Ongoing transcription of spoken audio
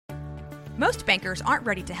Most bankers aren't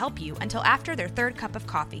ready to help you until after their third cup of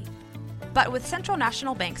coffee. But with Central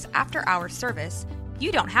National Bank's after-hours service,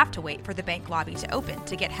 you don't have to wait for the bank lobby to open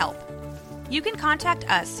to get help. You can contact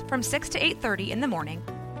us from 6 to 8:30 in the morning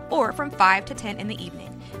or from 5 to 10 in the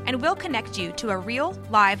evening, and we'll connect you to a real,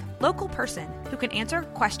 live, local person who can answer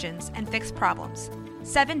questions and fix problems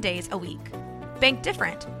 7 days a week. Bank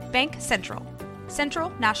different. Bank Central. Central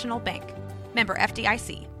National Bank. Member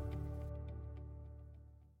FDIC.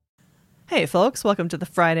 Hey folks, welcome to the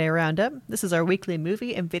Friday Roundup. This is our weekly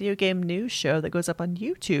movie and video game news show that goes up on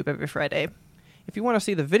YouTube every Friday. If you want to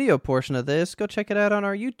see the video portion of this, go check it out on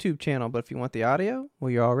our YouTube channel. But if you want the audio, well,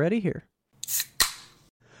 you're already here.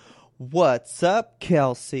 What's up,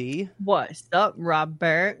 Kelsey? What's up,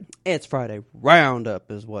 Robert? It's Friday Roundup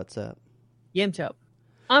is what's up. Yimtop.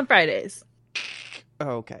 On Fridays.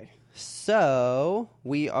 Okay, so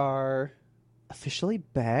we are officially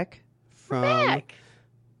back from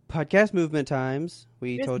podcast movement times.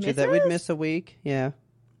 We told you that we'd miss a week. Yeah,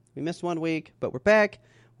 we missed 1 week, but we're back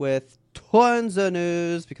with tons of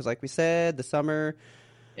news because, like we said, the summer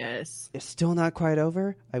is still not quite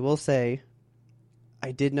over. I will say,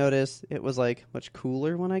 I did notice it was like much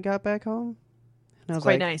cooler when I got back home. And I was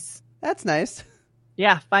quite like, nice. That's nice.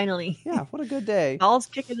 Yeah, finally. Yeah, what a good day. All's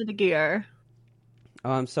kicking into gear. Oh,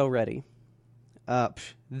 I'm so ready.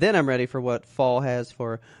 Then I'm ready for what fall has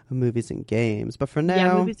for movies and games. But for now...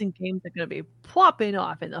 Yeah, movies and games are going to be popping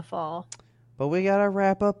off in the fall. But we got to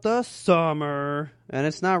wrap up the summer. And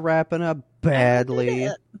it's not wrapping up badly.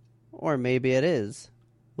 Or maybe it is.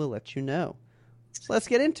 We'll let you know. So let's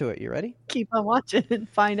get into it. You ready? Keep on watching and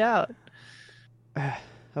find out.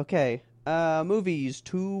 Okay. Movies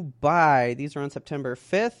to buy. These are on September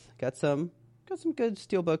 5th. Got some good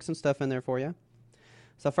steelbooks and stuff in there for you.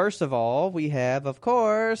 So first of all, we have, of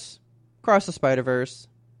course, Across the Spider-Verse.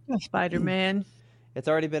 Spider-Man. It's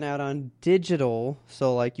already been out on digital,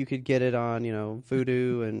 so like you could get it on,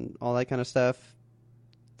 Vudu and all that kind of stuff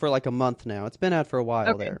for like a month now. It's been out for a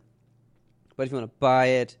while there. But if you want to buy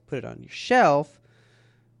it, put it on your shelf,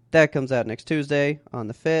 that comes out next Tuesday on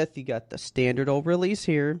the 5th. You got the standard old release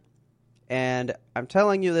here. And I'm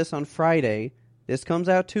telling you this on Friday. This comes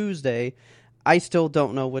out Tuesday. I still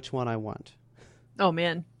don't know which one I want. Oh,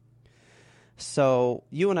 man. So,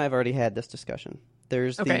 you and I have already had this discussion.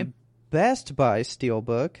 There's the Best Buy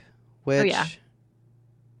Steelbook, which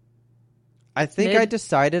I think I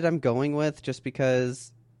decided I'm going with just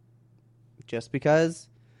because.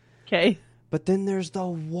 Okay. But then there's the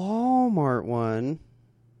Walmart one.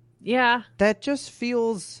 Yeah. That just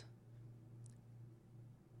feels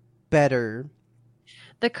better.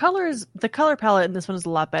 The color palette in this one is a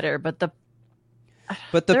lot better, but the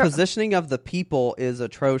positioning of the people is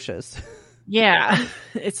atrocious. Yeah.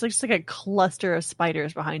 It's just like a cluster of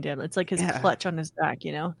spiders behind him. It's like his clutch on his back,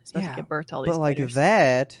 He's about to give birth to all these spiders.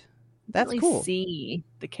 But that's cool. See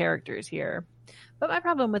the characters here. But my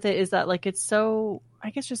problem with it is that it's so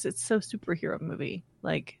superhero movie.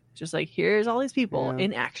 Just here's all these people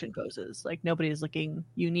in action poses. Nobody's looking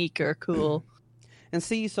unique or cool. And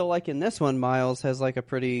see, so in this one, Miles has a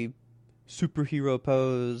pretty superhero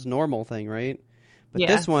pose, normal thing, right? But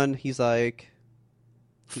this one, he's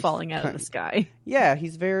falling out of the sky. Yeah,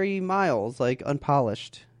 he's very Miles,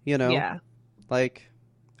 unpolished, Yeah.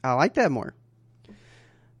 I like that more.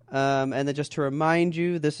 And then just to remind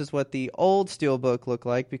you, this is what the old Steelbook looked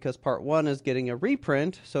like because Part 1 is getting a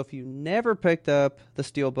reprint. So if you never picked up the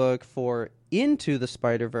Steelbook for Into the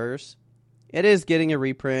Spider-Verse, it is getting a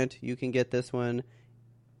reprint. You can get this one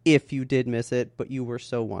if you did miss it, but you were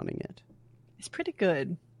so wanting it. It's pretty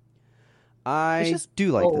good. I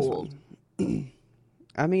do like this one.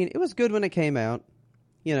 I mean, it was good when it came out.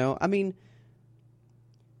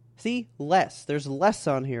 See, less. There's less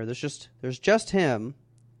on here. There's just him,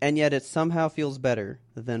 and yet it somehow feels better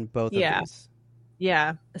than both of these.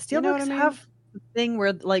 Yeah. The Steelbooks have the thing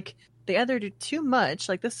where they either do too much,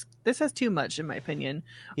 this has too much in my opinion,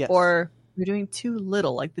 or you're doing too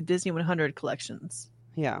little, like the Disney 100 collections.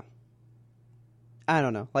 Yeah. I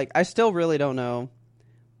don't know. I still really don't know.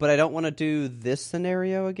 But I don't want to do this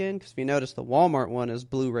scenario again, because if you notice, the Walmart one is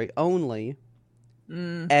Blu-ray only,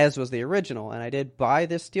 as was the original. And I did buy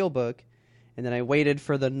this Steelbook, and then I waited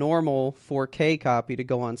for the normal 4K copy to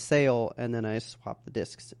go on sale, and then I swapped the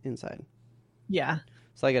discs inside. Yeah.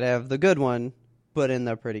 So I could have the good one, but in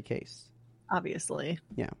the pretty case. Obviously.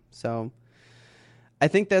 Yeah. So I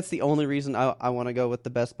think that's the only reason I want to go with the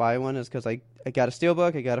Best Buy one, is because I got a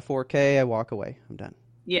Steelbook, I got a 4K, I walk away. I'm done.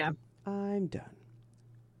 Yeah. I'm done.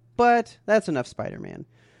 But that's enough Spider-Man.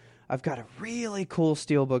 I've got a really cool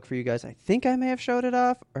Steelbook for you guys. I think I may have showed it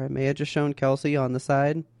off, or I may have just shown Kelsey on the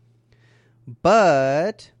side.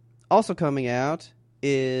 But Also coming out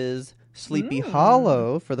is Sleepy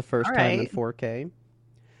Hollow for the first time in 4K.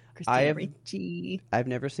 I've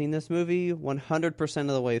never seen this movie 100% of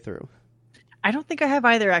the way through. I don't think I have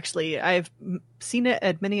either, actually. I've seen it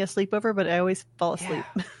at many a sleepover, but I always fall asleep.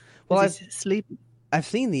 Yeah. Well, I've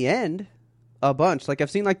seen the end a bunch. Like,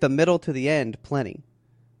 I've seen, like, the middle to the end plenty.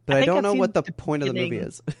 But I don't know what the point of the movie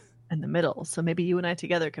is. In the middle. So maybe you and I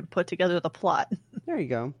together can put together the plot. There you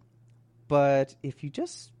go. But if you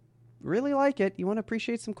just really like it, you want to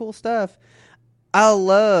appreciate some cool stuff, I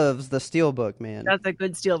loves the Steelbook, man. That's a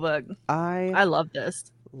good Steelbook. I love this.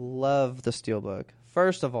 Love the Steelbook.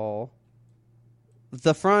 First of all,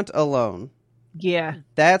 the front alone. Yeah.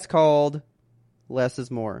 That's called less is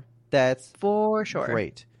more. That's for sure.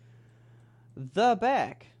 Great. The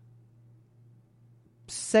back.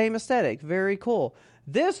 Same aesthetic. Very cool.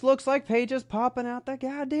 This looks like pages popping out the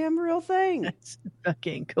goddamn real thing. That's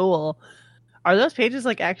fucking cool. Are those pages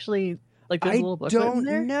like actually like there's a little booklet in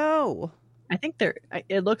there? I don't know. I think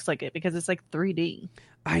it looks like it because it's like 3D.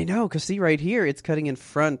 I know, because see right here, it's cutting in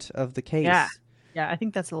front of the case. Yeah, I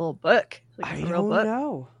think that's a little book. Like I don't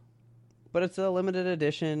know. But it's a limited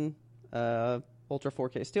edition Ultra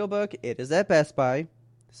 4K Steelbook. It is at Best Buy.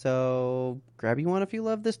 So grab you one if you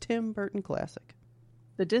love this Tim Burton classic.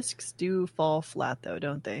 The discs do fall flat though,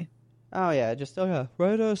 don't they? Oh yeah,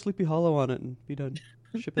 write a Sleepy Hollow on it and be done.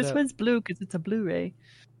 Ship it This out. one's blue because it's a Blu-ray.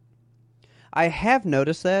 I have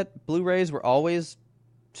noticed that Blu-rays were always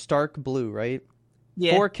stark blue, right?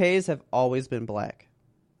 Yeah. 4Ks have always been black.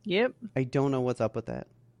 Yep. I don't know what's up with that.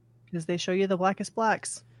 Because they show you the blackest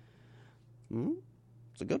blacks.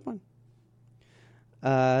 It's a good one.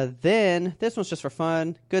 Then, this one's just for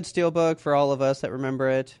fun. Good Steelbook for all of us that remember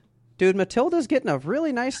it. Dude, Matilda's getting a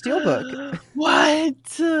really nice Steelbook. What?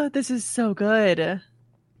 This is so good.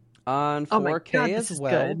 On 4K oh my God, as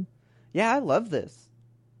well. Good. Yeah, I love this.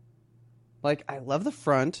 Like, I love the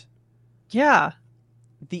front. Yeah.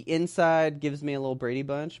 The inside gives me a little Brady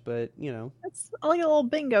Bunch, but, you know. It's like a little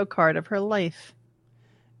bingo card of her life.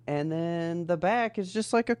 And then the back is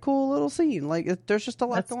just like a cool little scene. Like, there's just a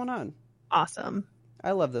lot going on. Awesome.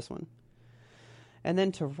 I love this one. And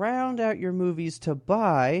then to round out your movies to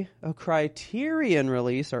buy, a Criterion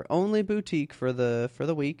release, our only boutique for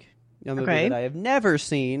the week. A movie that I have never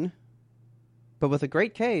seen, but with a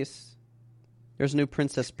great case. There's a new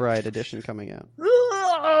Princess Bride edition coming out.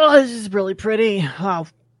 Oh, this is really pretty. Oh,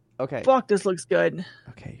 okay. Fuck, this looks good.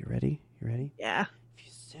 Okay, you ready? Yeah. If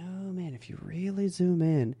you zoom in, if you really zoom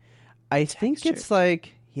in, I think it's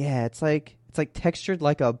like textured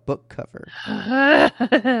like a book cover.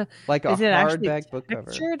 Like a hardback book cover.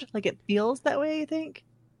 Textured? Like it feels that way, you think?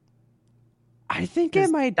 I think it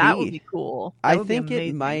might be. That would be cool. I think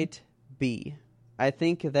it might be. I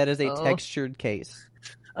think that is a textured case.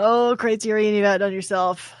 Oh, Criterion, you've outdone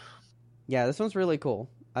yourself. Yeah, this one's really cool.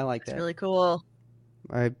 I like that. It's really cool.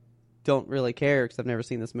 I don't really care because I've never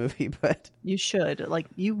seen this movie, but you should. Like,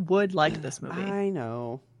 you would like this movie. I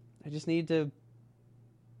know. I just need to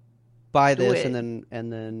buy this and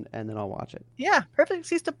then I'll watch it. Yeah, perfect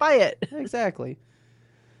excuse to buy it. Exactly.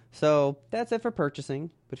 So that's it for purchasing.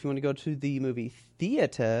 But if you want to go to the movie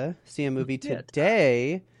theater, see a movie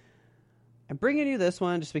today, I'm bringing you this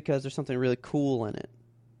one just because there's something really cool in it.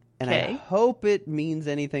 And I hope it means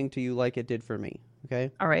anything to you like it did for me.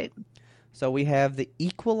 Okay? All right. So we have The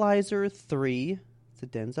Equalizer 3. It's a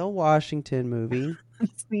Denzel Washington movie.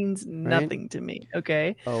 This means nothing to me.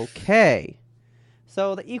 Okay. Okay.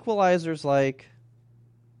 So The Equalizer's like...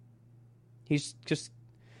 He's just...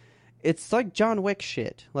 It's like John Wick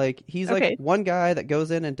shit. Like, he's like one guy that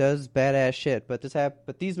goes in and does badass shit. But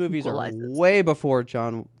these movies are way before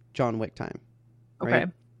John Wick time. Right?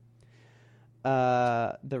 Okay.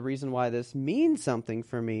 The reason why this means something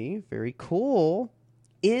for me, very cool,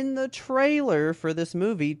 in the trailer for this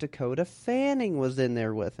movie, Dakota Fanning was in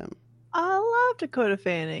there with him. I love Dakota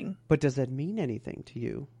Fanning. But does that mean anything to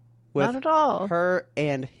you? Not at all. Her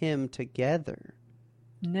and him together.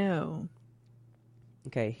 No.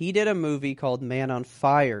 Okay, he did a movie called Man on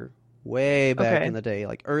Fire way back in the day,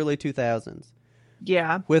 like early 2000s.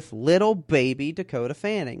 Yeah. With little baby Dakota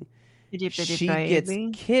Fanning. She gets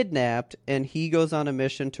kidnapped, and he goes on a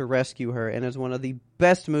mission to rescue her, and is one of the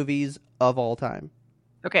best movies of all time.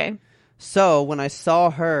 Okay. So when I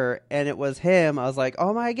saw her, and it was him, I was like,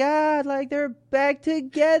 oh my God, like, they're back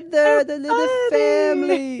together, the little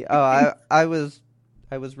family. Oh, I was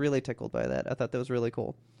really tickled by that. I thought that was really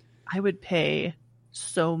cool. I would pay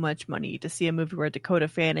so much money to see a movie where Dakota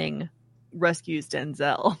Fanning rescues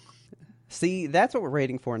Denzel. See, that's what we're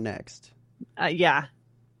rating for next. Yeah.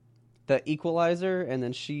 The Equalizer, and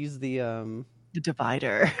then she's the The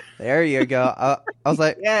divider. There you go. I was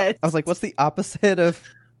like, yes. I was like, what's the opposite of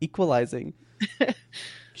equalizing?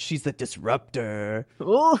 She's the disruptor.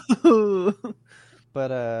 Ooh.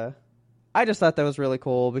 But I just thought that was really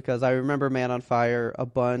cool because I remember Man on Fire a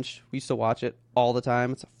bunch. We used to watch it all the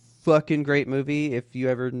time. It's a fucking great movie if you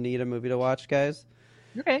ever need a movie to watch, guys.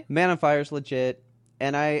 Okay. Man on Fire is legit.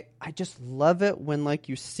 And I just love it when, like,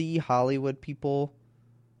 you see Hollywood people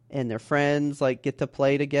and their friends, like, get to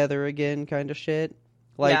play together again kind of shit.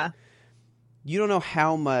 Like, yeah. You don't know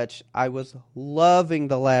how much I was loving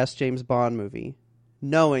the last James Bond movie,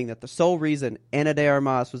 knowing that the sole reason Ana de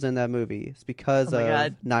Armas was in that movie is because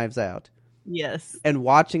of Knives Out. Yes. And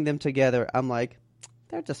watching them together, I'm like,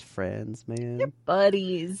 they're just friends, man. They're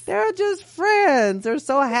buddies. They're just friends. They're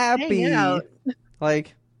so happy. Hang out.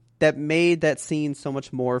 Like, that made that scene so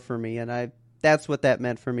much more for me, and that's what that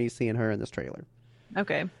meant for me seeing her in this trailer.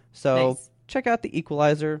 Okay. So nice. Check out The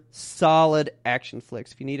Equalizer. Solid action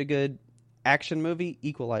flicks. If you need a good action movie,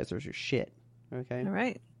 Equalizer's your shit. Okay? All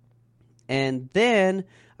right. And then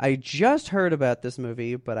I just heard about this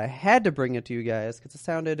movie, but I had to bring it to you guys because it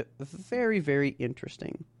sounded very, very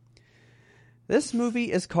interesting. This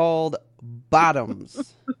movie is called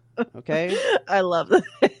Bottoms. Okay? I love this.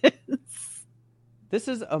 This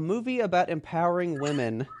is a movie about empowering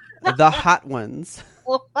women, the hot ones.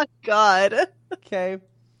 Oh my god. Okay.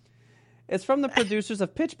 It's from the producers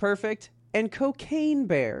of Pitch Perfect and Cocaine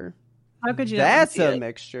Bear. How could you That's not a it?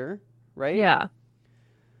 mixture, right? Yeah.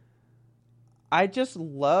 I just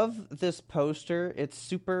love this poster. It's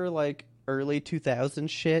super, like, early 2000s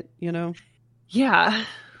shit, you know? Yeah.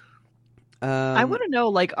 I want to know,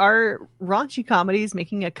 like, are raunchy comedies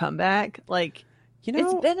making a comeback? Like, you know,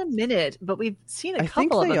 it's been a minute, but we've seen a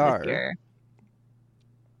couple of them this year.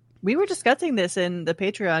 We were discussing this in the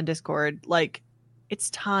Patreon Discord. Like, it's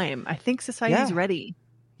time. I think society's ready.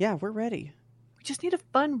 Yeah, we're ready. We just need a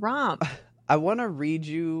fun romp. I want to read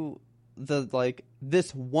you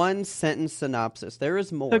this one sentence synopsis. There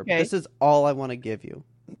is more. Okay. This is all I want to give you.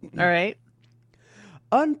 All right.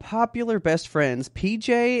 Unpopular best friends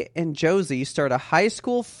PJ and Josie start a high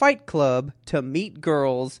school fight club to meet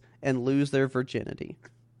girls and lose their virginity.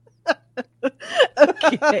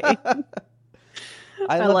 Okay.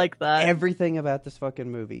 I love like that. Everything about this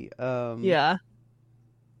fucking movie. Yeah.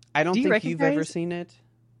 I don't think you've ever recognize- seen it.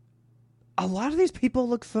 A lot of these people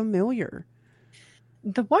look familiar.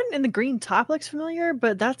 The one in the green top looks familiar,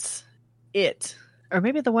 but that's it. Or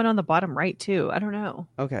maybe the one on the bottom right, too. I don't know.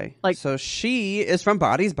 Okay. Like- So she is from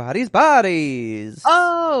Bodies, Bodies, Bodies.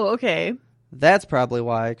 Oh, okay. That's probably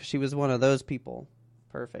why, 'cause she was one of those people.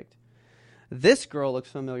 Perfect. This girl looks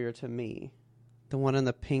familiar to me. The one in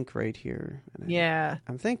the pink right here. Yeah.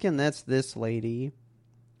 I'm thinking that's this lady.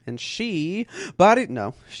 And she...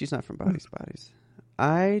 No, she's not from Bodies, Bodies.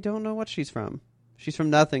 I don't know what she's from. She's from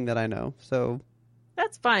nothing that I know, so...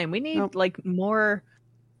 That's fine. We need, like, more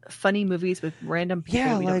funny movies with random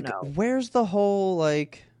people we don't know. Where's the whole,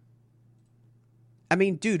 like... I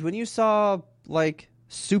mean, dude, when you saw, like,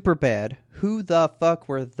 Superbad, who the fuck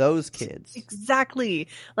were those kids? Exactly.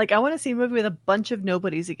 Like, I want to see a movie with a bunch of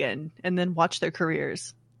nobodies again, and then watch their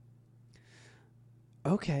careers.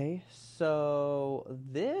 Okay, so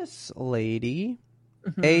this lady,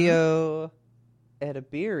 Ayo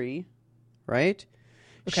Edebiri, right?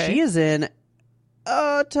 Okay. She is in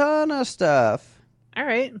a ton of stuff. All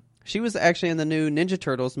right. She was actually in the new Ninja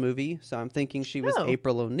Turtles movie, so I'm thinking she was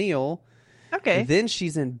April O'Neil. Okay. Then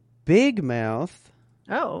she's in Big Mouth.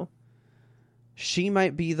 Oh. She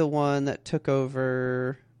might be the one that took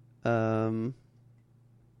over.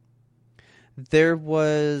 There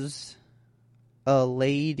was a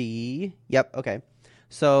lady. Yep, okay.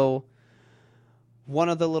 So one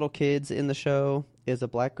of the little kids in the show is a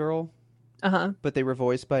black girl. Uh-huh. But they were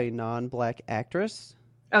voiced by a non-black actress.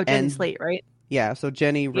 Oh, Jenny Slate, right? Yeah, so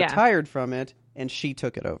Jenny retired from it, and she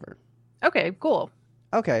took it over. Okay, cool.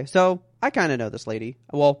 Okay, so I kind of know this lady.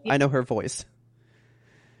 Well, I know her voice.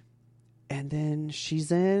 And then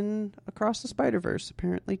she's in Across the Spider-Verse,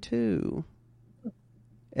 apparently, too.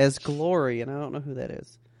 As Glory, and I don't know who that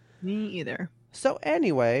is. Me either. So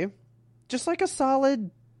anyway, just like a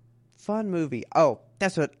solid, fun movie. Oh,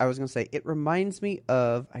 that's what I was going to say. It reminds me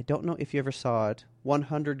of, I don't know if you ever saw it,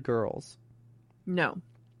 100 Girls. No.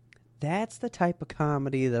 That's the type of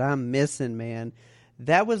comedy that I'm missing, man.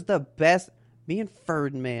 That was the best. Me and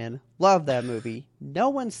Ferdinand love that movie. No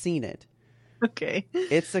one's seen it. Okay.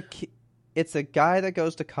 It's a guy that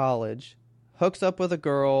goes to college, hooks up with a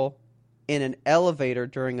girl in an elevator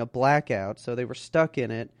during a blackout, so they were stuck in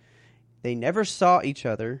it. They never saw each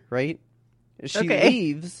other, right? She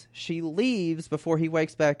leaves. She leaves before he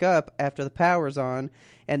wakes back up after the power's on,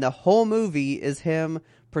 and the whole movie is him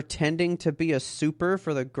pretending to be a super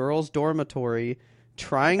for the girls' dormitory,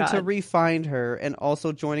 trying to re-find her, and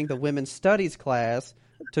also joining the women's studies class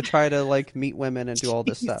to try to like meet women and do all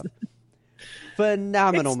this stuff.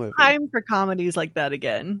 Phenomenal movie. Time for comedies like that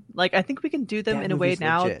again. Like, I think we can do them in a way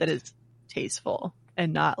now that is tasteful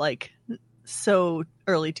and not like so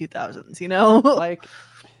early 2000s, you know? Like,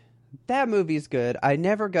 that movie's good. I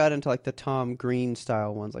never got into like the Tom Green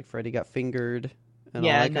style ones, like Freddy Got Fingered and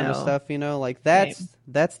all that kind of stuff, you know? Like, that's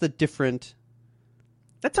the different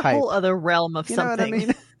That's type. A whole other realm of something. Know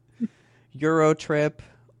what I mean? Euro Trip,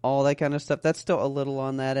 all that kind of stuff. That's still a little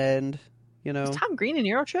on that end, you know? Is Tom Green in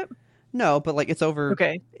Euro Trip? No, but like it's over.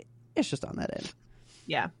 Okay. It's just on that end.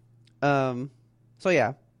 Yeah. So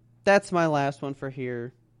yeah, that's my last one for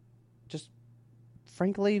here. Just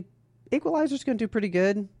frankly, Equalizer's going to do pretty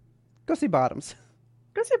good. Go see Bottoms.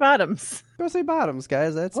 Go see Bottoms. Go see Bottoms,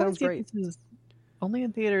 guys. That sounds great. This is only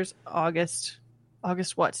in theaters August.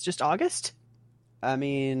 August what? It's just August? I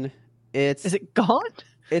mean, is it gone?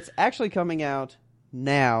 It's actually coming out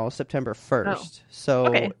now, September 1st.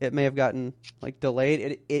 So it may have gotten like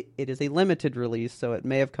delayed. It is a limited release, so it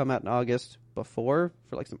may have come out in August before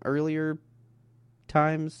for like some earlier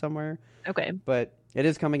times somewhere. Okay. But it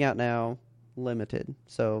is coming out now, limited.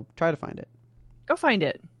 So try to find it. Go find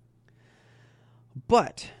it.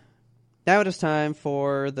 But now it is time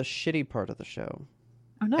for the shitty part of the show.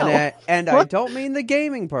 Oh no. And I don't mean the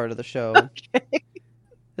gaming part of the show. Okay.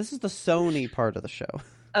 This is the Sony part of the show.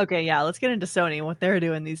 Okay, yeah, let's get into Sony and what they're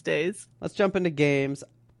doing these days. Let's jump into games.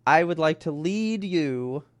 I would like to lead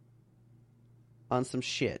you on some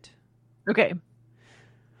shit. Okay.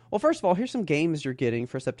 Well, first of all, here's some games you're getting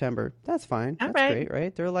for September. That's fine. That's great,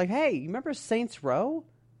 right? They're like, hey, you remember Saints Row?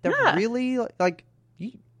 They're really like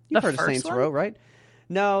you've heard of Saints Row, right?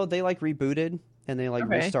 No, they like rebooted and they like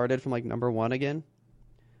restarted from like number 1 again.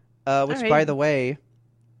 Which, by the way,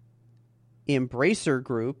 Embracer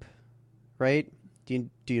Group, right? Do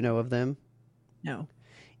you know of them? No.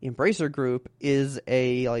 Embracer Group is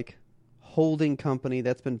a like holding company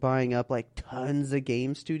that's been buying up like tons of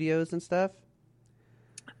game studios and stuff.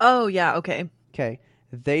 Oh, yeah, okay. Okay.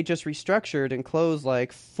 They just restructured and closed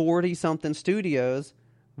like 40-something studios.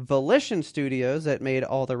 Volition Studios, that made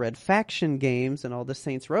all the Red Faction games and all the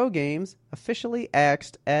Saints Row games, officially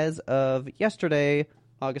axed as of yesterday,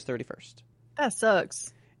 August 31st. That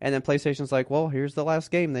sucks. And then PlayStation's like, well, here's the last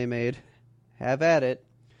game they made. Have at it.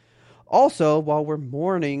 Also, while we're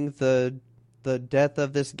mourning the death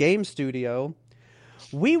of this game studio,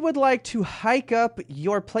 we would like to hike up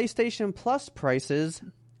your PlayStation Plus prices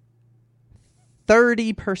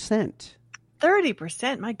 30%.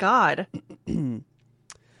 30%? My God.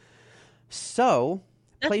 So,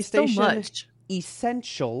 that's PlayStation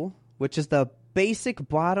Essential, which is the basic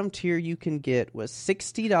bottom tier you can get, was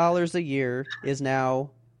 $60 a year, is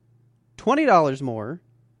now $20 more.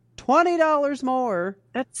 $20 more.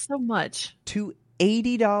 That's so much. To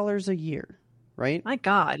 $80 a year, right? My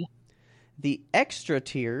God. The extra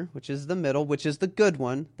tier, which is the middle, which is the good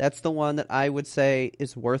one, that's the one that I would say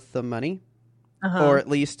is worth the money. Or at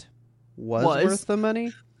least was worth the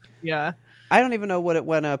money. Yeah. I don't even know what it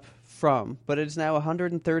went up from, but it's now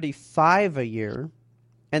 $135 a year.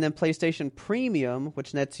 And then PlayStation Premium,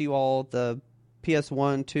 which nets you all the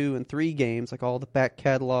PS1, 2, and 3 games, like all the back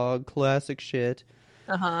catalog, classic shit.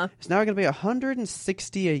 It's now going to be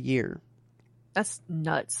 $160 a year. That's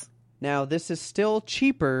nuts. Now, this is still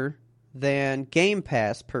cheaper than Game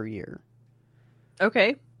Pass per year.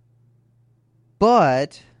 Okay.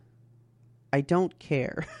 But I don't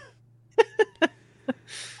care.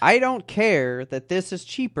 I don't care that this is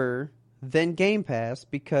cheaper than Game Pass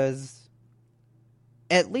because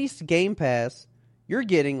at least Game Pass, you're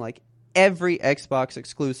getting like every Xbox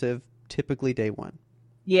exclusive typically day one.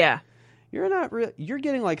 Yeah. You're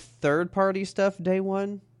getting like third-party stuff day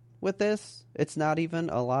one with this. It's not even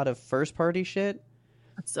a lot of first-party shit.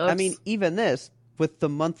 That sucks. I mean, even this, with the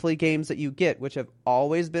monthly games that you get, which have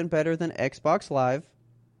always been better than Xbox Live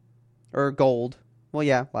or Gold. Well,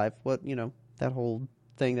 yeah, Live. What, that whole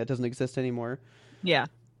thing that doesn't exist anymore. Yeah.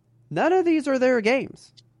 None of these are their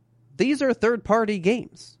games. These are third-party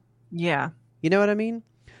games. Yeah. You know what I mean?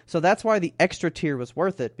 So that's why the extra tier was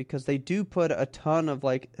worth it, because they do put a ton of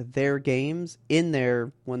like their games in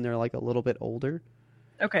there when they're like a little bit older.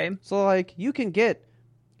 Okay. So like you can get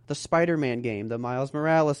the Spider-Man game, the Miles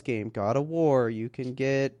Morales game, God of War. You can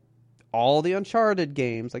get all the Uncharted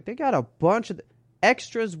games. Like they got a bunch of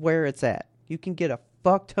extras where it's at. You can get a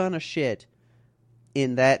fuck ton of shit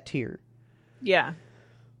in that tier. Yeah.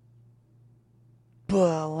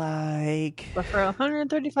 But for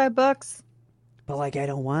 $135, but like I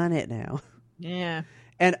don't want it now. Yeah.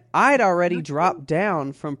 And I'd already dropped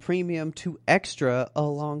down from premium to extra a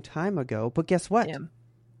long time ago. But guess what? Yeah.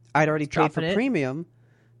 I'd already paid for premium,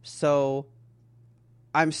 so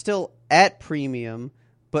I'm still at premium,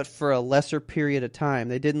 but for a lesser period of time.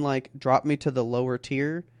 They didn't like drop me to the lower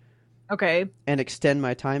tier. Okay. And extend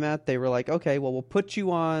my time out. They were like, okay, well, we'll put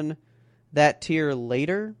you on that tier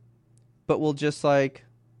later, but we'll just like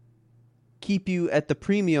keep you at the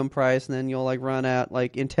premium price, and then you'll like run out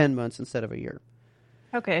like in 10 months instead of a year.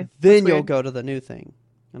 Okay. Then you'll go to the new thing.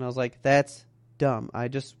 And I was like, that's dumb. I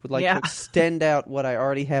just would like to extend out what I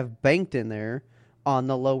already have banked in there on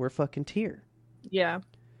the lower fucking tier. Yeah.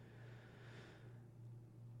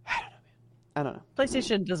 I don't know.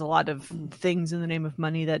 PlayStation does a lot of things in the name of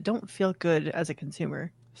money that don't feel good as a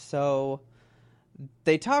consumer. So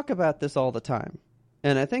they talk about this all the time.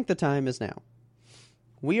 And I think the time is now.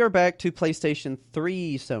 We are back to PlayStation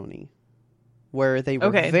 3 Sony, where they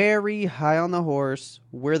were very high on the horse.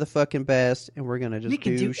 We're the fucking best, and we're going to just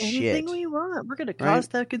do shit. Anything we want. We're going to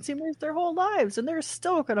cost the consumers their whole lives, and they're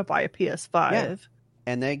still going to buy a PS5. Yeah.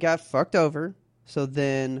 And they got fucked over. So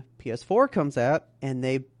then PS4 comes out, and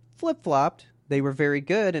they flip-flopped. They were very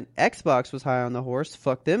good, and Xbox was high on the horse,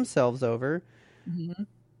 fucked themselves over. Mm-hmm.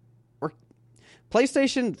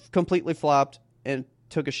 PlayStation completely flopped and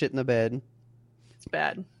took a shit in the bed. It's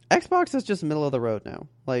bad. Xbox is just middle of the road now.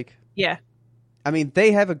 Like, yeah. I mean,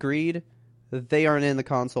 they have agreed that they aren't in the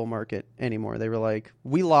console market anymore. They were like,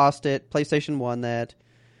 we lost it. PlayStation won that.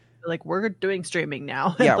 Like, we're doing streaming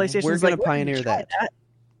now. Yeah, we're going to pioneer that.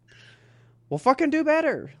 Well, fucking do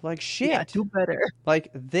better. Like, shit. Yeah, do better. Like,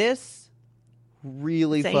 this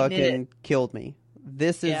really fucking killed me.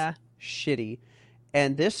 This is shitty.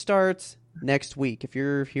 And this starts next week. If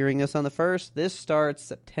you're hearing this on the 1st, this starts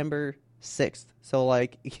September 6th. So,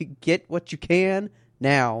 like, get what you can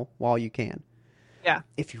now while you can. Yeah.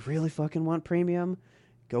 If you really fucking want premium,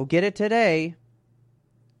 go get it today.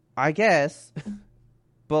 I guess.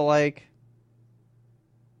 But, like,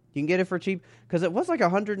 you can get it for cheap. Because it was like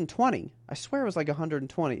 120. I swear it was like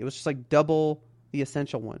 120. It was just like double the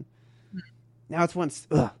essential one. Now it's once.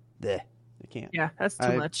 Ugh. Bleh. I can't. Yeah, that's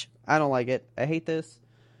too much. I don't like it. I hate this.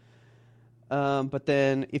 But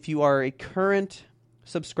then if you are a current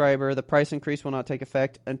subscriber, the price increase will not take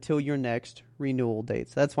effect until your next renewal date.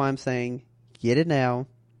 So that's why I'm saying get it now.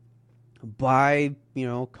 Buy,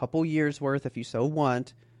 a couple years worth if you so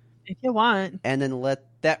want. If you want. And then let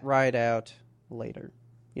that ride out later.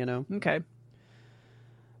 Okay.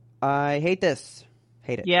 I hate this.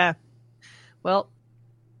 Hate it. Yeah. Well,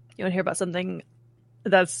 you want to hear about something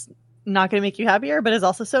that's not going to make you happier, but is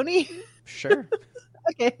also Sony? Sure.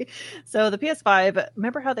 Okay. So the PS5,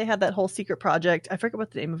 remember how they had that whole secret project? I forget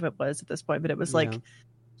what the name of it was at this point, but it was like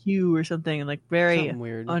Q or something, like very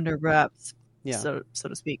weird. under wraps, yeah. so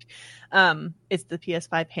to speak. It's the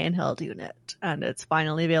PS5 handheld unit, and it's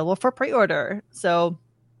finally available for pre-order. So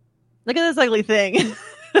look at this ugly thing.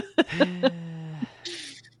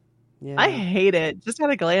 Yeah. I hate it. Just at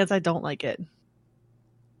a glance, I don't like it.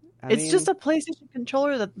 It's just a PlayStation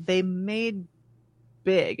controller that they made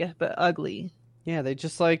big but ugly. Yeah, they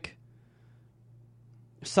just like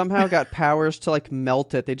somehow got powers to like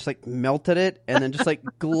melt it. They just like melted it and then just like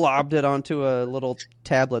globbed it onto a little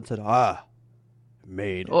tablet and said,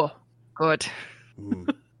 made. Oh, good.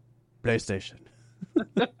 PlayStation.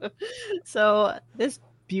 So this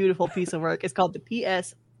beautiful piece of work is called the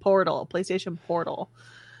PS Portal, PlayStation Portal.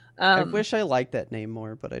 I wish I liked that name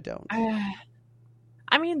more, but I don't.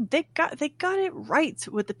 I mean, they got it right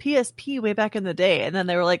with the PSP way back in the day, and then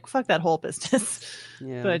they were like, "Fuck that whole business."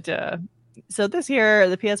 Yeah. But so this year,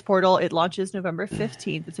 the PS Portal, it launches November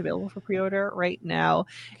 15th. It's available for pre-order right now.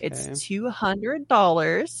 Okay. It's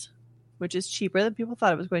 $200, which is cheaper than people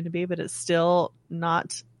thought it was going to be, but it's still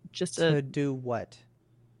not just to do what?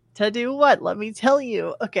 To do what? Let me tell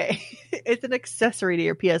you. Okay. It's an accessory to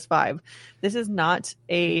your PS5. This is not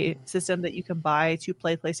a system that you can buy to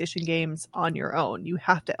play PlayStation games on your own. You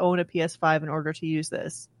have to own a PS5 in order to use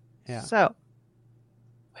this. Yeah. So,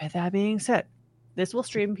 with that being said, this will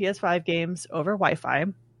stream PS5 games over Wi-Fi.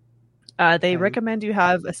 They recommend you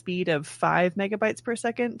have a speed of 5 megabytes per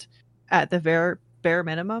second at the bare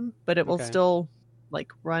minimum, but it will still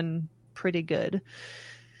like run pretty good.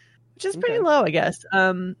 Which is pretty low, I guess.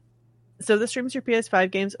 So this streams your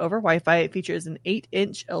PS5 games over Wi-Fi. It features an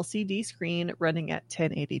 8-inch LCD screen running at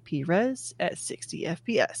 1080p res at 60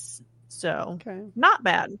 FPS. So, not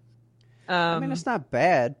bad. I mean, it's not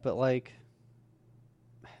bad, but like...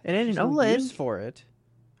 It ain't an OLED. No use for it.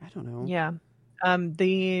 I don't know. Yeah.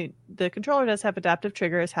 The controller does have adaptive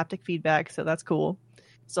triggers, haptic feedback, so that's cool.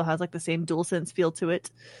 Still has like the same DualSense feel to it.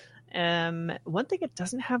 One thing it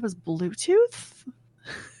doesn't have is Bluetooth,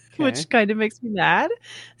 which kind of makes me mad.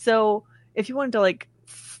 So if you wanted to, like,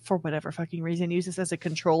 for whatever fucking reason, use this as a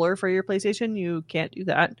controller for your PlayStation, you can't do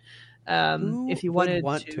that. If you wanted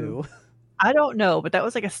to, I don't know, but that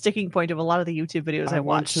was like a sticking point of a lot of the YouTube videos I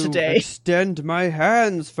watched today. Extend my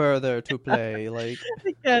hands further to play, like.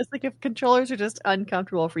 Yes, like if controllers are just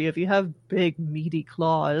uncomfortable for you, if you have big meaty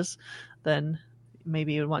claws, then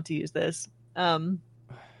maybe you would want to use this.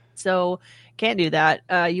 So can't do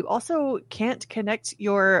that. You also can't connect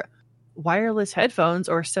your wireless headphones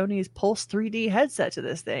or Sony's Pulse 3D headset to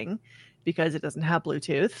this thing because it doesn't have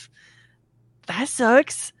Bluetooth. That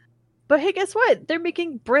sucks. But hey, guess what? They're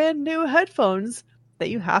making brand new headphones that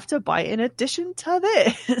you have to buy in addition to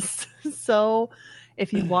this. So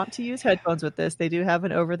if you want to use headphones with this, they do have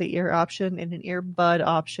an over-the-ear option and an earbud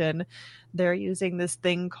option. They're using this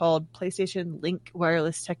thing called PlayStation Link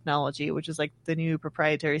wireless technology, which is like the new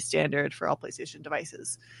proprietary standard for all PlayStation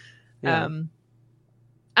devices. Yeah.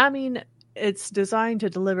 I mean, it's designed to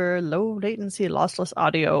deliver low latency, lossless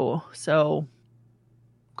audio. So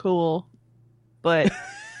cool. But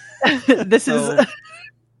this is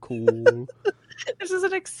cool. This is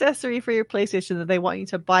an accessory for your PlayStation that they want you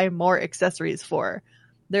to buy more accessories for.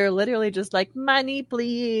 They're literally just like, money,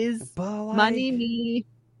 please. But like, money me.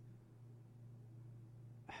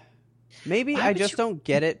 Maybe I just don't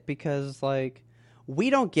get it because, like, we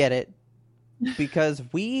don't get it because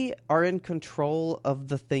we are in control of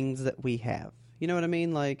the things that we have. You know what I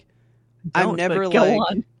mean? Like, I'm never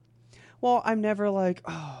like, well, I'm never like,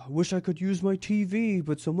 oh, I wish I could use my TV,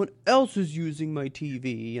 but someone else is using my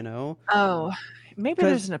TV, you know? Oh, maybe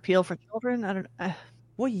there's an appeal for children. I don't know.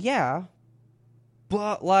 Well, yeah.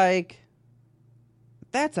 But, like,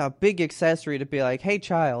 that's a big accessory to be like, hey,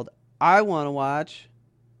 child, I want to watch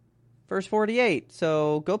First 48,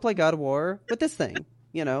 so go play God of War with this thing,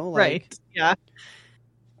 you know? Like, right, yeah.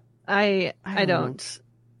 I don't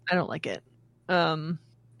like it.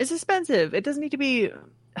 It's expensive. It doesn't need to be...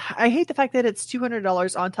 I hate the fact that it's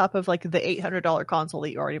 $200 on top of like the $800 console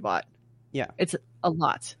that you already bought. Yeah. It's a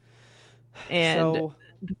lot. And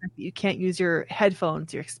the fact that you can't use your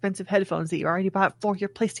headphones, your expensive headphones that you already bought for your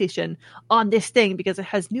PlayStation on this thing because it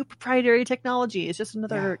has new proprietary technology. It's just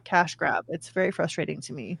another cash grab. It's very frustrating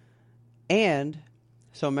to me. And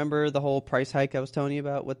so remember the whole price hike I was telling you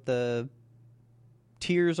about with the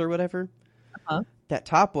tiers or whatever? Uh-huh. That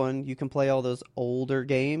top one, you can play all those older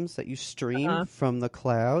games that you stream from the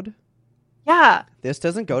cloud. Yeah. This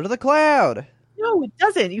doesn't go to the cloud. No, it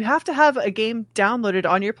doesn't. You have to have a game downloaded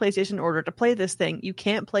on your PlayStation in order to play this thing. You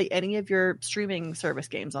can't play any of your streaming service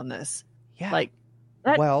games on this. Yeah. Like,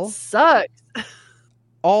 that sucks.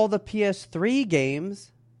 All the PS3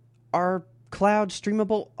 games are cloud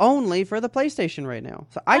streamable only for the PlayStation right now.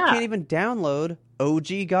 So I can't even download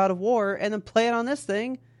OG God of War and then play it on this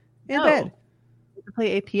thing in bed. You can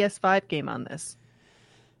play a PS5 game on this.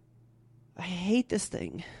 I hate this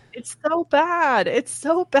thing. It's so bad. It's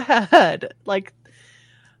so bad. Like,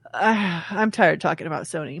 I'm tired talking about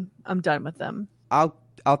Sony. I'm done with them. I'll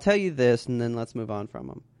tell you this, and then let's move on from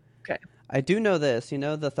them. Okay. I do know this. You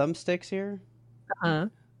know the thumbsticks here? Uh-huh.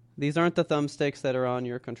 These aren't the thumbsticks that are on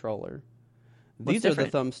your controller. These are the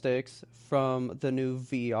thumbsticks from the new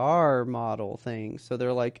VR model thing. So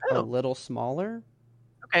they're like a little smaller.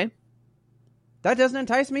 Okay. That doesn't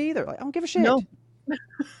entice me either. Like, I don't give a shit. No.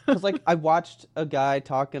 Because like I watched a guy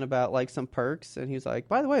talking about like some perks, and he's like,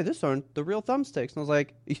 "By the way, this aren't the real thumbsticks." And I was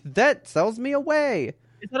like, "That sells me away."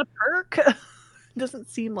 Is that a perk? Doesn't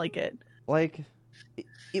seem like it. Like,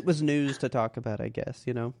 it was news to talk about, I guess.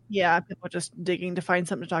 You know? Yeah, people just digging to find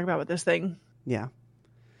something to talk about with this thing. Yeah,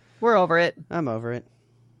 we're over it. I'm over it.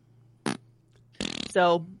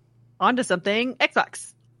 So, on to something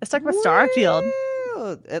Xbox. Let's talk about Starfield.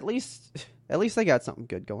 At least they got something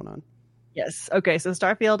good going on. Yes. Okay, so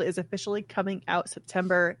Starfield is officially coming out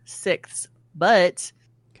September 6th, but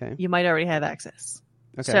you might already have access.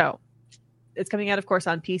 Okay. So, it's coming out, of course,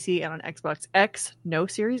 on PC and on Xbox X, no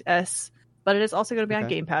Series S, but it is also going to be on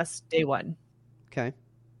Game Pass day one. Okay.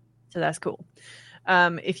 So that's cool.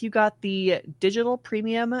 If you got the digital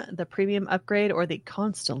premium, the premium upgrade, or the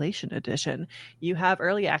Constellation edition, you have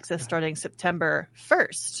early access starting September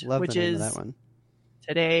 1st, which is that one.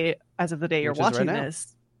 Today, as of the day you're watching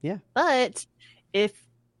this. Yeah. But if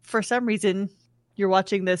for some reason you're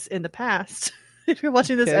watching this in the past, if you're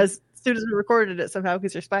watching this as soon as we recorded it somehow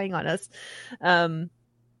because you're spying on us,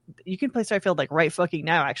 you can play Starfield like right fucking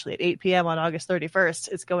now, actually, at 8 p.m. on August 31st.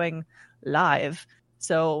 It's going live.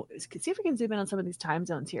 So see if we can zoom in on some of these time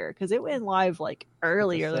zones here, because it went live like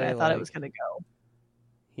earlier than I thought it was going to go.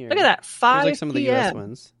 Here. Look at that, 5 like some of the US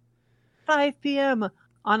ones. 5 p.m.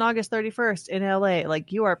 on August 31st in LA.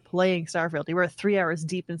 Like, you are playing Starfield. You are 3 hours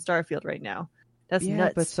deep in Starfield right now. That's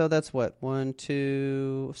nuts. But so that's what, 1,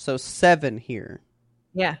 2, so 7 here.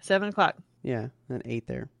 Yeah, 7 o'clock. Yeah, and 8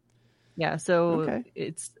 there. Yeah, so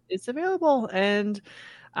it's available, and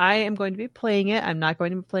I am going to be playing it. I'm not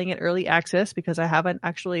going to be playing it early access because I haven't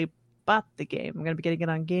actually bought the game. I'm going to be getting it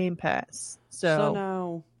on Game Pass. So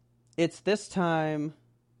now it's this time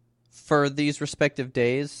for these respective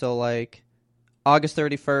days. So like August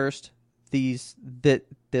 31st,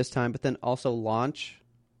 this time, but then also launch.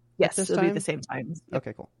 Yes, it'll be the same time. Yep.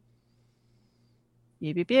 Okay, cool.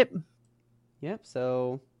 Yep. Yep.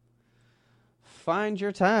 So find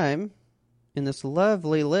your time in this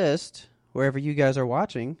lovely list wherever you guys are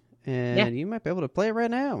watching, and you might be able to play it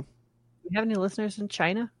right now. Do you have any listeners in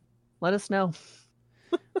China? Let us know.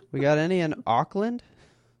 We got any in Auckland?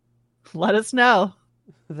 Let us know.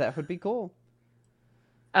 That would be cool.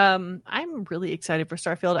 I'm really excited for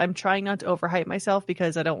Starfield. I'm trying not to overhype myself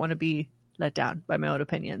because I don't want to be let down by my own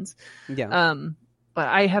opinions. Yeah. But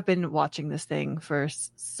I have been watching this thing for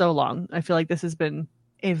so long. I feel like this has been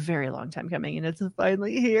a very long time coming, and it's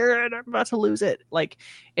finally here, and I'm about to lose it. Like,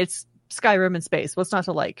 it's Skyrim in space. What's not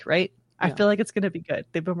to like, right? Yeah. I feel like it's going to be good.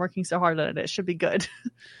 They've been working so hard on it. It should be good.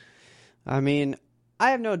 I mean,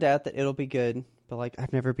 I have no doubt that it'll be good, but like,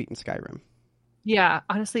 I've never beaten Skyrim. Yeah,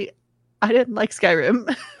 honestly, I didn't like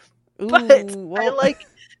Skyrim. But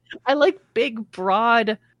I like big,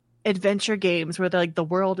 broad adventure games where like the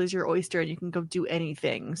world is your oyster and you can go do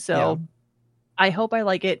anything. So I hope I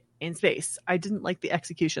like it in space. I didn't like the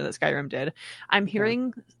execution that Skyrim did. I'm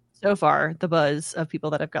hearing so far the buzz of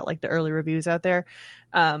people that have got like the early reviews out there.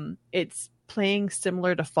 It's playing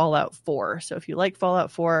similar to Fallout 4. So if you like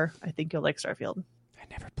Fallout 4, I think you'll like Starfield. I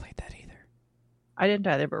never played that either. I didn't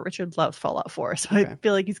either, but Richard loves Fallout 4, so I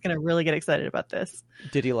feel like he's going to really get excited about this.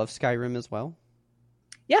 Did he love Skyrim as well?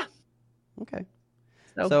 Yeah. Okay.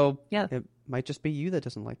 So yeah, it might just be you that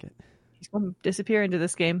doesn't like it. He's going to disappear into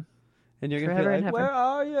this game. And you're going to be like, where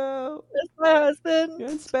are you? It's my husband. You're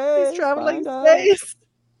in space. He's traveling space.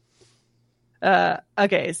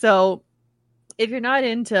 Okay, so if you're not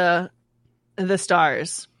into the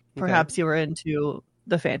stars, perhaps you were into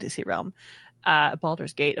the fantasy realm.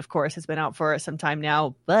 Baldur's Gate, of course, has been out for some time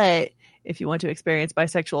now, but if you want to experience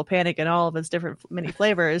bisexual panic in all of its different many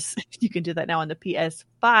flavors, you can do that now on the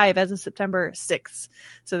PS5 as of September 6th.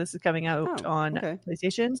 So this is coming out on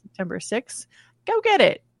PlayStation September 6th. Go get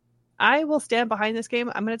it. I will stand behind this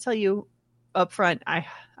game. I'm going to tell you up front, I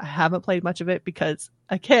haven't played much of it because,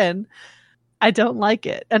 again, I don't like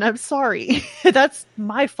it. And I'm sorry. That's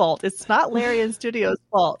my fault. It's not Larian Studios'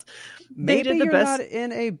 fault. Maybe they did the best. Not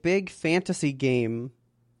in a big fantasy game.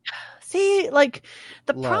 See, like,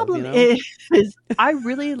 the problem is I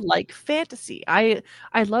really like fantasy. I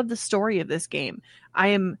love the story of this game. I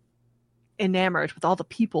am enamored with all the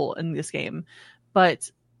people in this game.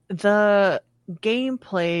 But the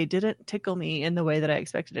gameplay didn't tickle me in the way that I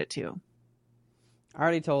expected it to. I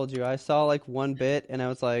already told you. I saw like one bit and I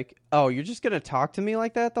was like, oh, you're just going to talk to me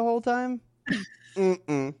like that the whole time?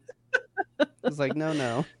 I was like,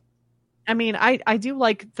 no. I mean, I do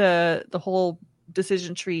like the whole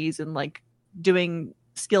decision trees and like doing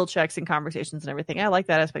skill checks and conversations and everything. I like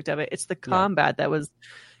that aspect of it. It's the combat that was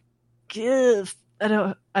I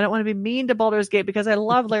don't want to be mean to Baldur's Gate because I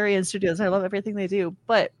love Larian Studios. I love everything they do,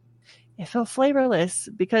 but it felt flavorless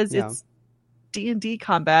because it's D&D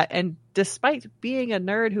combat, and despite being a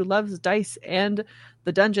nerd who loves dice and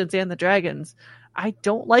the Dungeons and the Dragons, I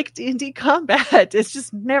don't like D&D combat. It's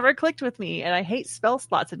just never clicked with me, and I hate spell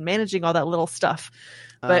slots and managing all that little stuff.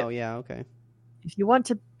 But if you want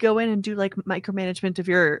to go in and do like micromanagement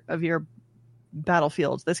of your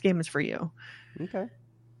battlefield, this game is for you. Okay.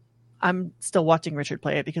 I'm still watching Richard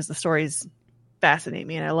play it because the stories fascinate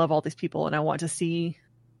me, and I love all these people, and I want to see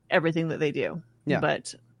everything that they do. Yeah.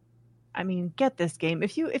 But I mean, get this game.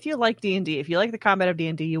 If you like D&D, if you like the combat of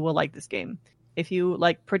D&D, you will like this game. If you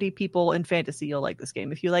like pretty people in fantasy, you'll like this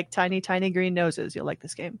game. If you like tiny, tiny green noses, you'll like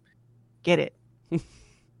this game. Get it.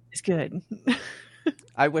 It's good.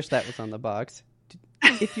 I wish that was on the box.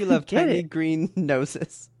 If you love tiny green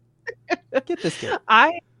noses, get this game.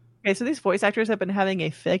 Okay, so these voice actors have been having a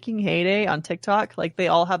fucking heyday on TikTok. Like, they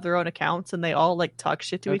all have their own accounts and they all like talk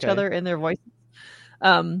shit to each other in their voices.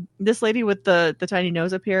 This lady with the tiny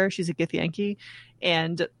nose up here, she's a Githyanki,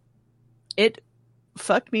 and it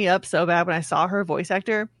fucked me up so bad when I saw her voice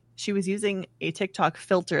actor. She was using a TikTok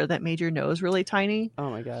filter that made your nose really tiny. Oh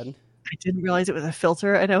my god. I didn't realize it was a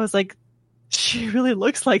filter, and I was like, She really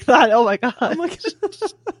looks like that. Oh my god. Oh my god.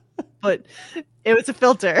 But it was a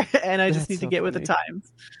filter, and I just That's need to so get with the funny.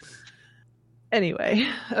 times. Anyway,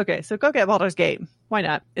 okay, so go get Baldur's Gate. Why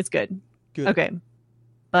not? It's good. Good. Okay.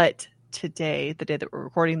 But today, the day that we're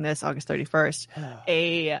recording this, August 31st,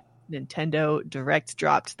 a Nintendo Direct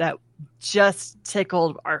dropped that just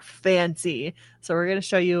tickled our fancy. So we're going to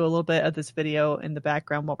show you a little bit of this video in the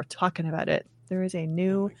background while we're talking about it. There is a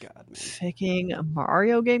new freaking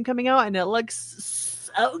Mario game coming out, and it looks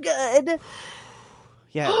so good.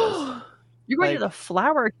 Yeah, it does. You're going to the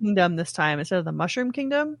Flower Kingdom this time instead of the Mushroom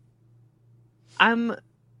Kingdom. I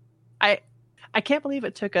can't believe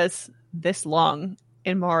it took us this long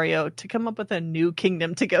in Mario to come up with a new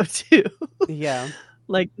kingdom to go to. Yeah.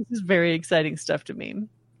 Like, this is very exciting stuff to me.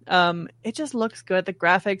 It just looks good. The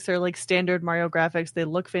graphics are like standard Mario graphics. They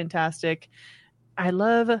look fantastic. I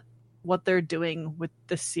love what they're doing with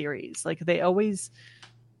the series. Like,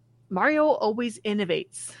 Mario always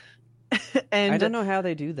innovates. And I don't know how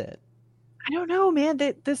they do that. I don't know, man.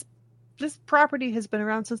 This property has been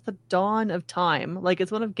around since the dawn of time. Like,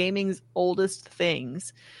 it's one of gaming's oldest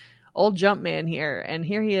things. Old Jumpman here, and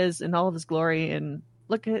here he is in all of his glory. And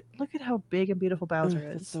look at how big and beautiful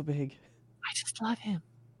Bowser is. It's so big. I just love him.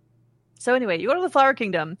 So anyway, you go to the Flower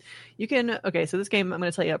Kingdom. You can so this game, I'm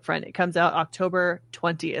going to tell you up front, it comes out October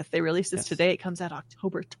 20th. They released this today. It comes out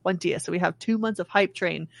October 20th. So we have 2 months of hype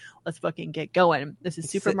train. Let's fucking get going. This is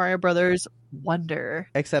Super Mario Brothers Wonder.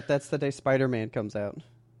 Except that's the day Spider-Man comes out.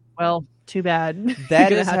 Well, too bad.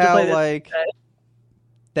 That is how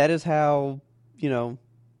that is how,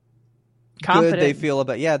 confident good they feel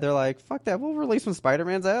about. Yeah, they're like, fuck that. We'll release when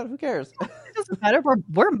Spider-Man's out. Who cares? It doesn't matter.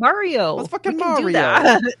 We're Mario. Let's fucking we can Mario. Do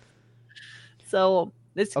that. So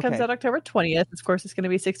this comes Okay. out October 20th. Of course, it's going to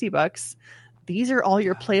be $60. These are all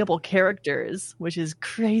your playable characters, which is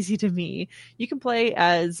crazy to me. You can play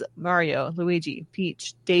as Mario, Luigi,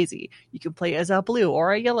 Peach, Daisy. You can play as a blue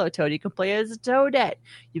or a yellow Toad. You can play as a Toadette.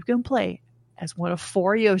 You can play as one of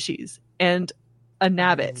 4 Yoshis and a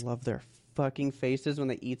Nabbit. I love their fucking faces when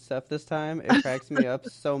they eat stuff this time. It cracks me up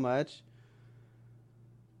so much.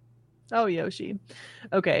 Oh, Yoshi.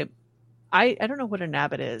 Okay. I don't know what a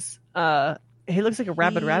Nabbit is. He looks like a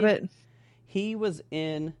rabbit. He was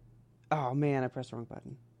in... Oh, man, I pressed the wrong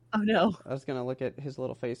button. Oh, no. I was going to look at his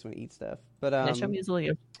little face when he eats stuff. But Yeah, show me his little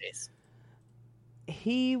Yoshi face.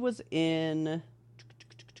 he was in...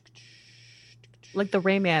 Like the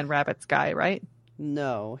Rayman Rabbits guy, right?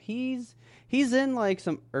 No, he's in like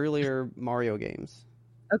some earlier Mario games.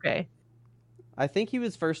 Okay. I think he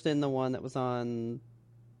was first in the one that was on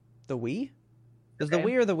the Wii. Is the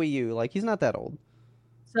Wii or the Wii U? Like, he's not that old.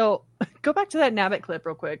 So go back to that Nabbit clip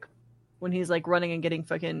real quick when he's like running and getting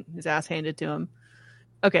fucking his ass handed to him.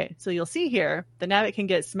 Okay, so you'll see here the Nabbit can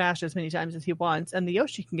get smashed as many times as he wants, and the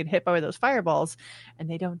Yoshi can get hit by those fireballs, and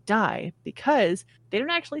they don't die because they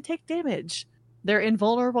don't actually take damage. They're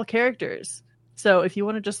invulnerable characters. So if you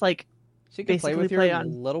want to just like So you can play with your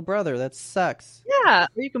little brother. That sucks. Yeah,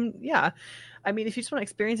 or you can. Yeah, I mean, if you just want to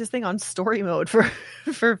experience this thing on story mode for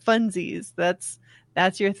funsies,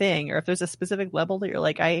 that's your thing. Or if there's a specific level that you're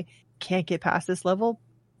like, I can't get past this level,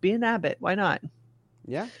 be an Nabbit. Why not?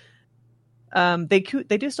 Yeah. They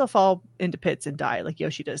do still fall into pits and die like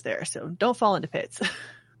Yoshi does there. So don't fall into pits.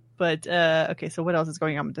 But okay, so what else is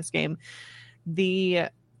going on with this game? The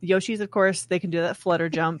Yoshis, of course, they can do that flutter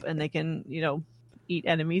jump and they can, eat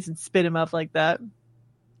enemies and spit them up like that.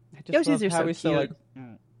 Yoshis are so cute.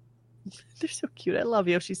 They're so cute. I love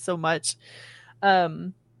Yoshi so much.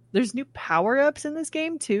 There's new power-ups in this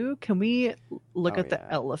game too. Can we look at the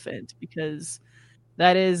elephant? Because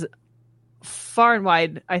that is far and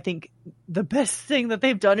wide, I think, the best thing that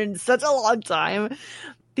they've done in such a long time.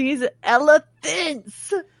 These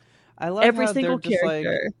elephants. I love every how single they're just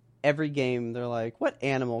character. like, every game, they're like, what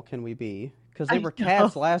animal can we be? Because they were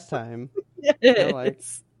cats last time. Yes. They're like,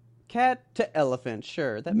 cat to elephant.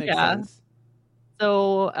 Sure, that makes sense.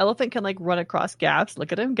 So elephant can like run across gaps.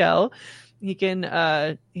 Look at him go. He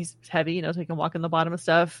can. He's heavy, so he can walk in the bottom of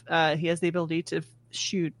stuff. He has the ability to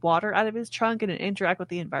shoot water out of his trunk and interact with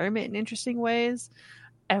the environment in interesting ways.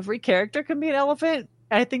 Every character can be an elephant.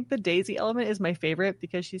 I think the Daisy element is my favorite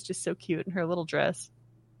because she's just so cute in her little dress.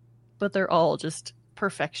 But they're all just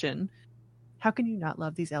perfection. How can you not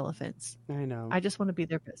love these elephants? I know. I just want to be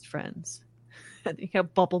their best friends. And you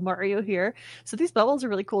have Bubble Mario here. So these bubbles are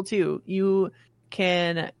really cool too. You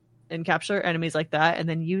can encapture enemies like that and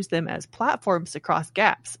then use them as platforms to cross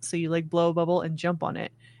gaps. So you like blow a bubble and jump on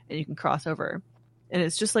it and you can cross over. And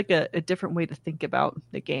it's just like a different way to think about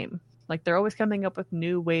the game. Like they're always coming up with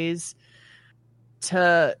new ways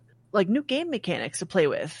to, like, new game mechanics to play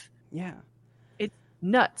with. Yeah. It's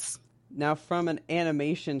nuts. Now, from an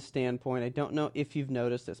animation standpoint, I don't know if you've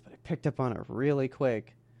noticed this, but I picked up on it really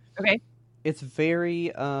quick. Okay. It's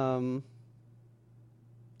very sorry,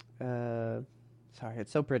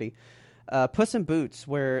 it's so pretty. Puss in Boots,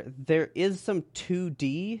 where there is some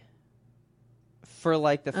 2D for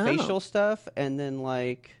like the facial stuff, and then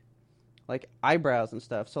like eyebrows and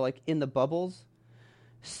stuff. So like in the bubbles,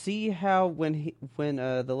 see how when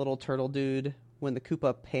the little turtle dude, when the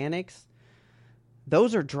Koopa panics,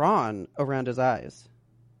 those are drawn around his eyes.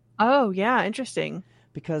 Oh yeah, interesting.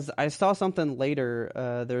 Because I saw something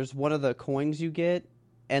later. There's one of the coins you get,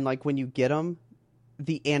 and like when you get them,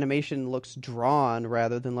 the animation looks drawn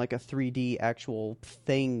rather than like a 3D actual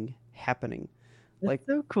thing happening. That's like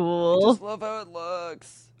so cool. I just love how it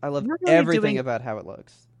looks. I love everything about how it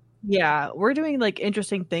looks. Yeah, we're doing like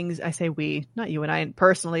interesting things. I say we, not you and I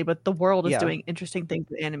personally, but the world is doing interesting things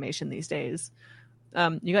with animation these days.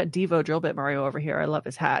 You got Devo Drillbit Mario over here. I love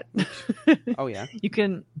his hat. Oh yeah. You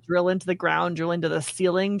can drill into the ground, drill into the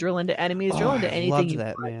ceiling, drill into enemies, drill into anything. I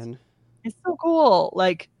love that, man. It's so cool.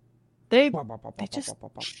 Like they just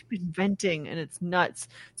keep inventing, and it's nuts.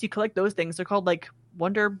 So you collect those things. They're called like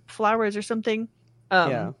wonder flowers or something.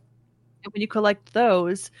 And when you collect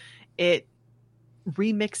those, it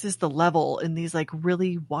remixes the level in these like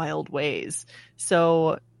really wild ways.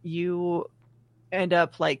 So you end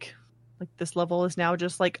up like this level is now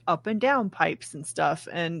just like up and down pipes and stuff,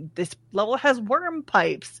 and this level has worm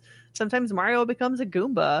pipes. Sometimes Mario becomes a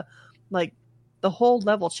Goomba. Like the whole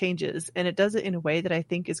level changes, and it does it in a way that I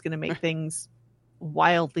think is going to make things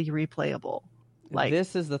wildly replayable. Like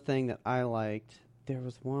this is the thing that I liked. There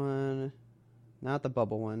was one, not the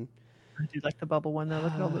bubble one. I do like the bubble one though.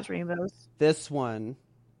 Look at all those rainbows. This one,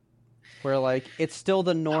 where like it's still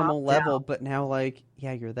the normal level, but now like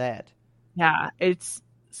you're that. Yeah, it's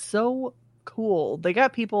so cool. They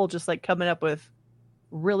got people just like coming up with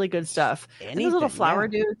really good stuff. And those little flower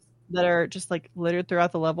dudes that are just like littered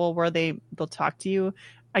throughout the level where they'll talk to you.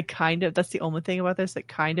 That's the only thing about this that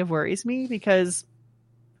kind of worries me, because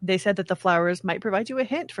they said that the flowers might provide you a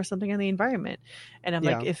hint for something in the environment. And I'm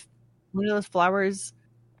like, if one of those flowers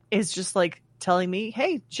is just like telling me,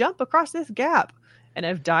 hey, jump across this gap, and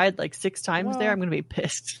I've died like 6 times there, I'm going to be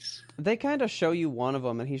pissed. They kind of show you one of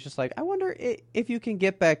them, and he's just like, I wonder if you can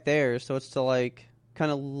get back there. So it's to like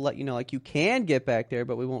kind of let you know, like you can get back there,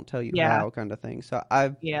 but we won't tell you how, kind of thing. So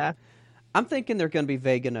I'm thinking they're going to be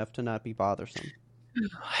vague enough to not be bothersome.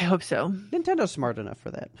 I hope so. Nintendo's smart enough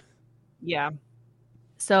for that. Yeah.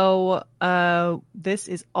 So this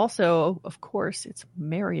is also, of course, it's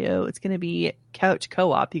Mario. It's going to be couch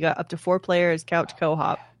co-op. You got up to 4 players, couch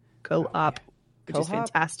co-op, which is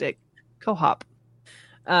fantastic. Co-op.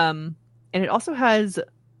 And it also has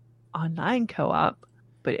online co-op,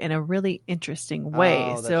 but in a really interesting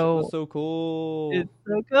way. Oh, so cool. It's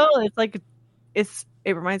so cool. It's like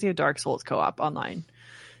it reminds me of Dark Souls co-op online.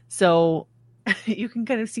 So you can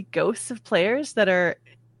kind of see ghosts of players that are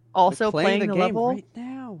also playing the level right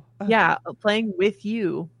now. Yeah, playing with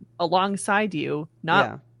you, alongside you,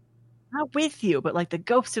 not with you, but like the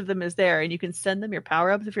ghost of them is there, and you can send them your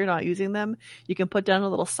power-ups if you're not using them. You can put down a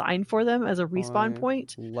little sign for them as a respawn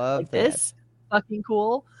point. Love like that. This fucking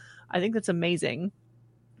cool. I think that's amazing.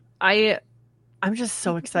 I'm just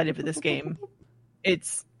so excited for this game.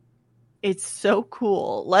 It's so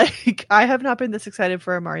cool. Like, I have not been this excited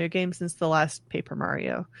for a Mario game since the last Paper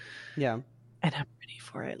Mario. Yeah. And I'm ready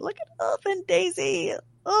for it. Look at Elephant Daisy.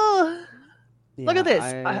 Oh, look at this.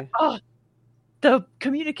 The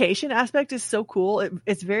communication aspect is so cool.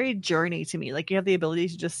 It's very Journey to me. Like, you have the ability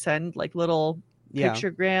to just send like little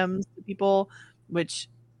pictograms to people, which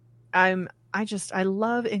I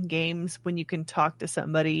love in games when you can talk to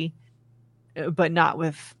somebody, but not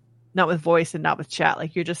with voice and not with chat.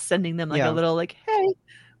 Like, you're just sending them like a little like, hey,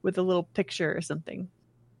 with a little picture or something.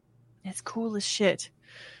 It's cool as shit.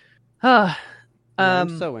 I'm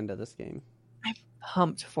so into this game. I'm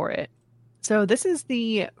pumped for it. So this is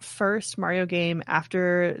the first Mario game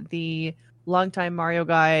after the longtime Mario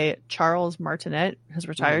guy Charles Martinet has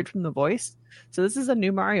retired from the voice. So this is a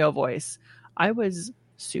new Mario voice. I was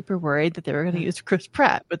super worried that they were going to use Chris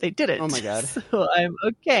Pratt, but they didn't. Oh my god. So I'm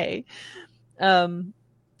okay.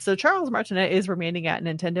 So Charles Martinet is remaining at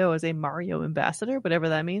Nintendo as a Mario ambassador, whatever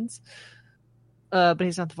that means. But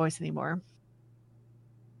he's not the voice anymore.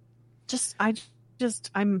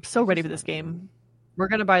 I'm so ready for this game. We're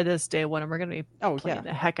gonna buy this day one, and we're gonna be playing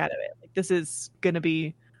the heck out of it. Like, this is gonna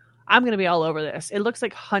be, I'm gonna be all over this. It looks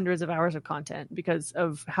like hundreds of hours of content because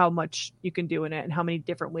of how much you can do in it and how many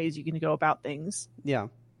different ways you can go about things. Yeah,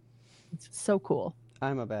 it's so cool.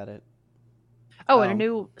 I'm about it. Oh, and a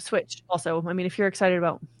new Switch also. I mean, if you're excited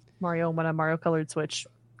about Mario and want a Mario colored Switch,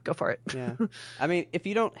 go for it. Yeah. I mean, if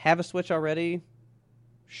you don't have a Switch already,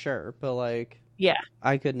 sure. But, like, yeah,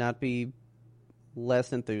 I could not be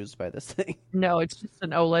less enthused by this thing. No, it's just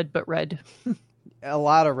an OLED, but red. A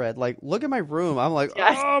lot of red. Like, look at my room. I'm like,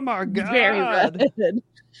 oh my God. Very red.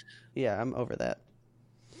 Yeah, I'm over that.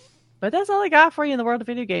 But that's all I got for you in the world of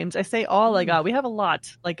video games. I say all I got. We have a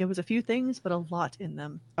lot. Like, it was a few things, but a lot in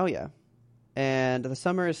them. Oh, yeah. And the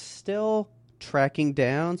summer is still tracking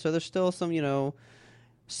down, so there's still some,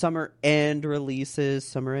 summer end releases,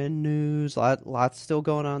 summer end news, lots still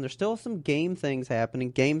going on. There's still some game things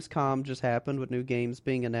happening. Gamescom just happened with new games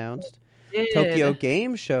being announced. Tokyo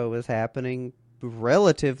Game Show is happening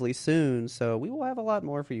relatively soon, so we will have a lot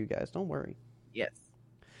more for you guys. Don't worry. Yes.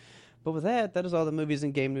 But with that is all the movies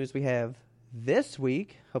and game news we have this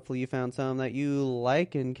week. Hopefully you found some that you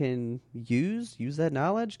like and can use that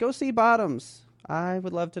knowledge. Go see Bottoms. I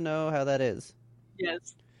would love to know how that is.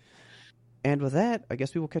 Yes. And with that, I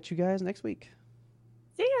guess we will catch you guys next week.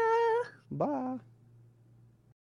 See ya. Bye.